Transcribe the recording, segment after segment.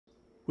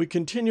We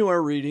continue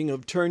our reading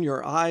of Turn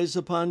Your Eyes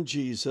Upon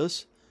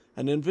Jesus,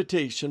 an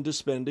invitation to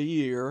spend a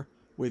year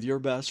with your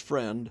best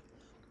friend,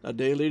 a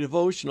daily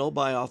devotional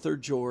by author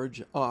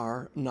George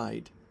R.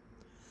 Knight.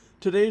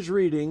 Today's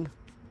reading,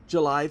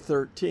 July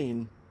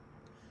 13.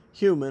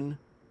 Human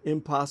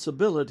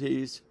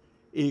impossibilities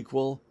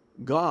equal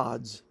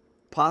God's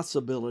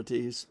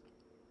possibilities.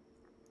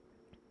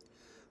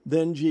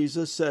 Then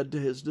Jesus said to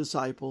his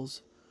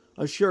disciples,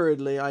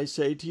 "Assuredly I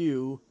say to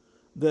you,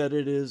 that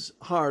it is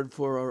hard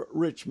for a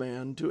rich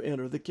man to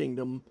enter the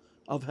kingdom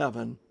of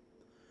heaven.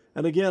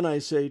 And again I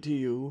say to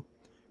you,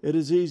 it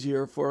is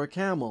easier for a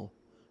camel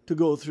to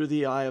go through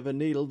the eye of a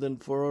needle than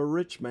for a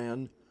rich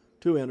man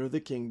to enter the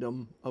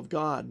kingdom of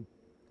God."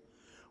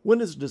 When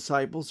his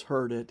disciples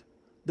heard it,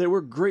 they were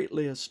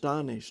greatly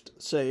astonished,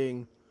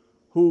 saying,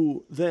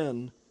 "Who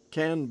then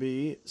can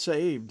be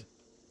saved?"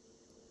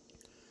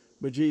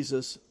 But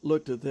Jesus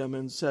looked at them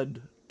and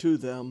said to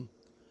them,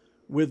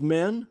 "With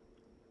men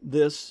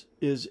this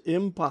is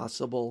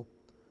impossible,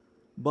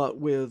 but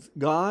with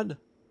God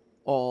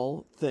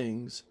all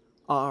things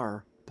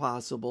are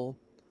possible."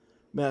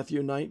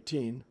 Matthew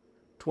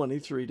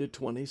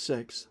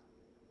 19:23-26.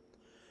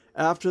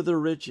 After the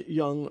rich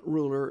young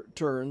ruler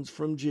turns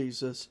from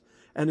Jesus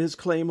and his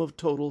claim of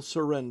total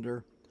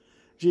surrender,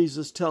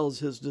 Jesus tells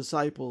his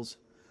disciples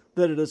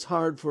that it is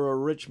hard for a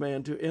rich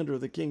man to enter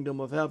the kingdom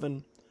of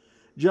heaven,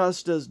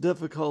 just as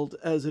difficult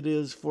as it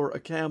is for a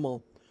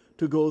camel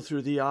to go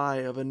through the eye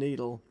of a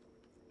needle.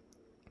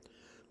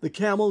 The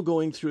camel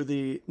going through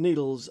the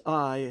needle's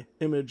eye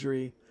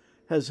imagery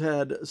has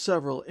had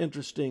several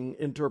interesting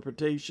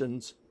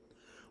interpretations.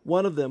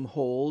 One of them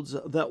holds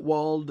that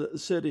walled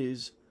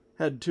cities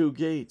had two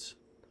gates.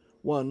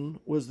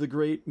 One was the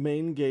great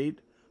main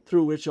gate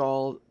through which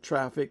all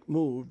traffic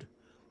moved.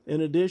 In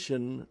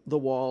addition, the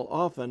wall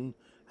often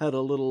had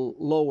a little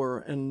lower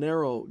and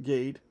narrow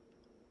gate.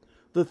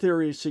 The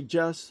theory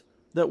suggests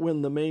that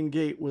when the main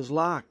gate was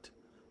locked,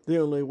 the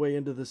only way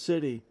into the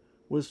city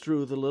was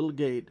through the little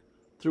gate,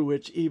 through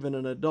which even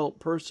an adult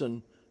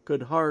person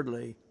could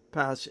hardly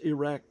pass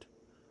erect.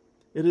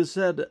 It is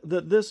said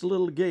that this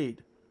little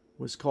gate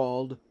was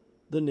called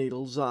the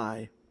needle's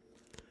eye.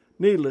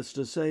 Needless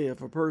to say,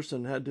 if a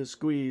person had to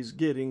squeeze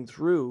getting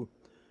through,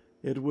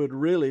 it would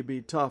really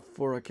be tough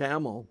for a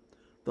camel,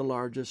 the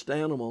largest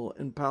animal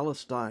in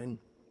Palestine.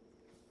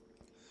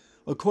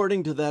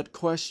 According to that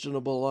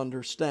questionable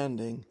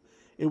understanding,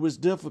 it was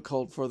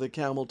difficult for the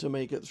camel to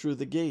make it through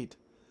the gate,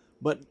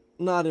 but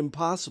not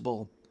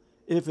impossible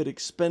if it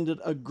expended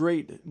a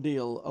great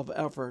deal of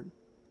effort.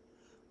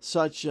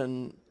 Such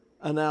an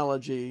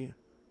analogy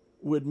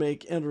would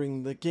make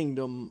entering the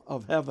kingdom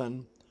of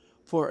heaven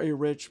for a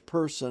rich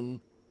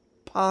person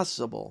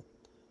possible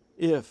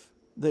if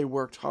they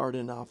worked hard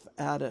enough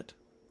at it.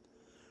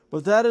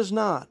 But that is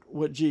not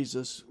what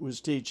Jesus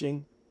was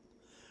teaching.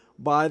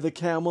 By the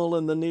camel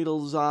and the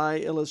needle's eye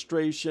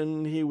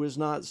illustration, he was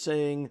not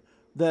saying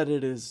that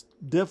it is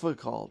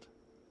difficult,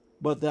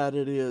 but that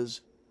it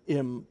is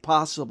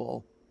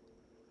impossible.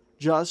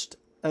 Just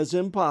as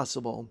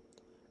impossible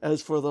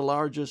as for the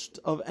largest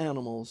of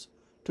animals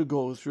to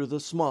go through the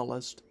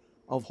smallest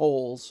of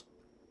holes.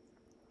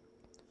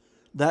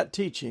 That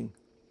teaching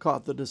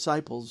caught the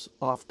disciples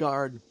off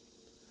guard.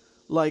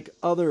 Like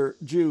other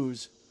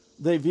Jews,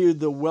 they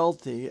viewed the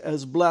wealthy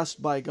as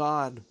blessed by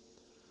God.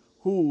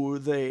 Who,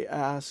 they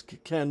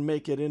ask, can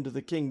make it into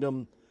the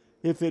kingdom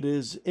if it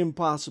is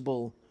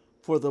impossible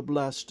for the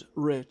blessed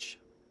rich?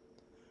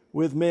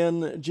 With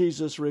men,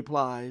 Jesus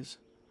replies,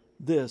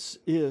 this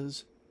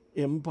is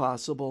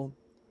impossible.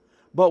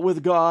 But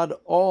with God,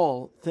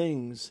 all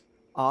things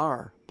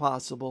are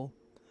possible.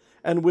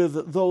 And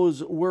with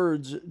those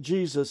words,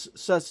 Jesus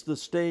sets the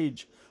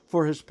stage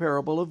for his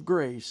parable of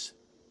grace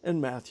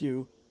in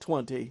Matthew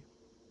 20.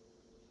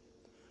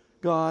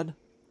 God,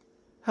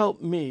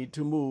 help me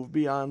to move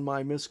beyond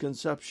my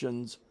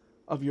misconceptions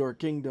of your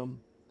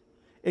kingdom,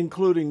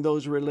 including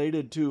those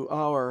related to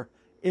our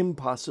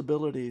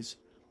impossibilities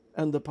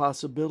and the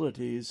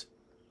possibilities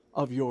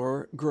of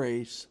your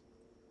grace.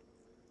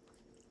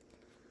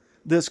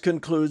 This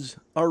concludes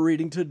our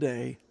reading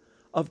today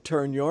of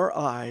Turn Your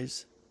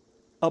Eyes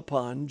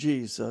Upon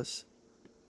Jesus.